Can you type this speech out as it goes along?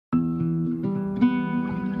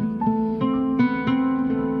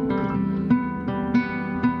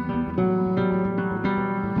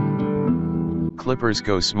Clippers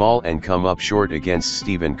go small and come up short against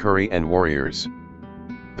Stephen Curry and Warriors.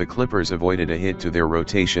 The Clippers avoided a hit to their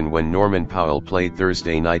rotation when Norman Powell played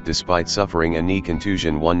Thursday night despite suffering a knee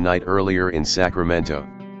contusion one night earlier in Sacramento.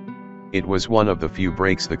 It was one of the few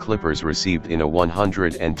breaks the Clippers received in a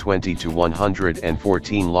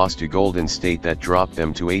 120-114 loss to Golden State that dropped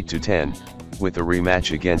them to 8-10, with a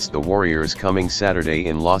rematch against the Warriors coming Saturday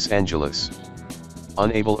in Los Angeles.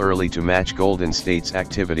 Unable early to match Golden State's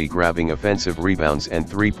activity grabbing offensive rebounds and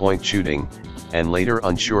three-point shooting, and later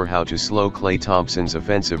unsure how to slow Klay Thompson's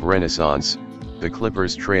offensive renaissance, the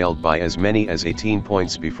Clippers trailed by as many as 18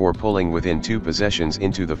 points before pulling within 2 possessions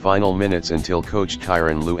into the final minutes until coach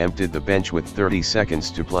Tyronn Lue emptied the bench with 30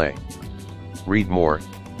 seconds to play. Read more.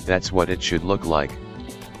 That's what it should look like.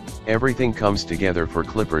 Everything comes together for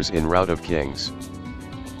Clippers in rout of kings.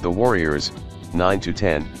 The Warriors,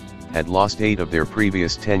 9-10, had lost 8 of their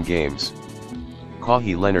previous 10 games.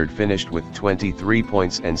 Kawhi Leonard finished with 23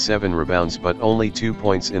 points and 7 rebounds but only 2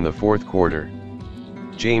 points in the fourth quarter.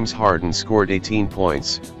 James Harden scored 18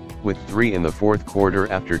 points, with 3 in the fourth quarter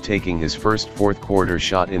after taking his first fourth quarter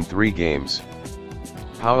shot in 3 games.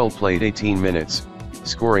 Powell played 18 minutes,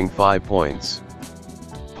 scoring 5 points.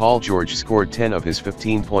 Paul George scored 10 of his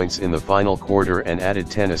 15 points in the final quarter and added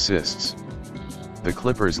 10 assists. The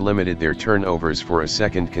Clippers limited their turnovers for a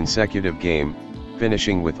second consecutive game,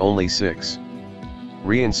 finishing with only 6.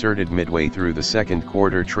 Reinserted midway through the second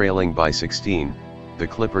quarter trailing by 16, the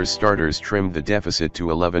Clippers starters trimmed the deficit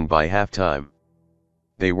to 11 by halftime.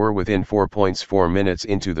 They were within 4 points 4 minutes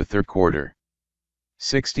into the third quarter.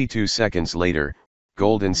 62 seconds later,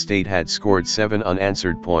 Golden State had scored 7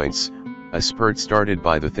 unanswered points, a spurt started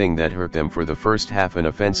by the thing that hurt them for the first half, an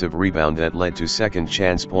offensive rebound that led to second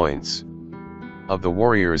chance points. Of the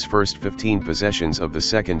Warriors' first 15 possessions of the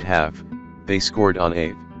second half, they scored on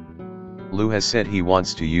 8. Lue has said he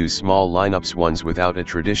wants to use small lineups, ones without a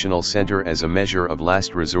traditional center, as a measure of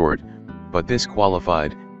last resort, but this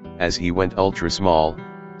qualified, as he went ultra small,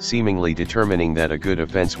 seemingly determining that a good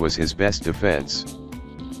offense was his best defense.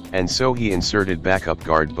 And so he inserted backup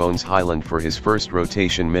guard Bones Highland for his first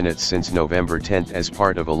rotation minutes since November 10 as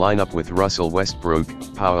part of a lineup with Russell Westbrook,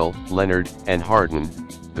 Powell, Leonard, and Harden,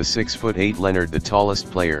 the 6'8" Leonard the tallest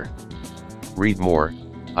player. Read more.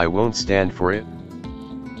 I won't stand for it.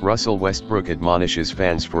 Russell Westbrook admonishes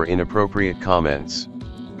fans for inappropriate comments.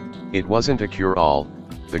 It wasn't a cure-all,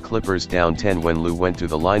 the Clippers down 10 when Lue went to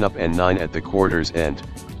the lineup and 9 at the quarter's end,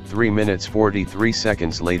 3 minutes 43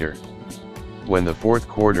 seconds later. When the fourth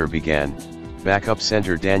quarter began, backup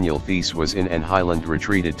center Daniel Theis was in and Highland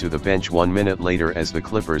retreated to the bench 1 minute later as the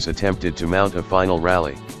Clippers attempted to mount a final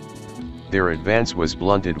rally. Their advance was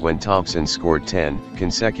blunted when Thompson scored 10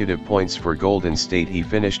 consecutive points for Golden State. He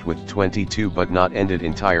finished with 22 but not ended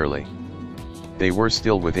entirely. They were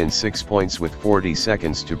still within 6 points with 40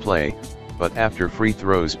 seconds to play, but after free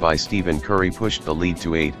throws by Stephen Curry pushed the lead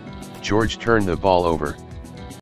to 8, George turned the ball over.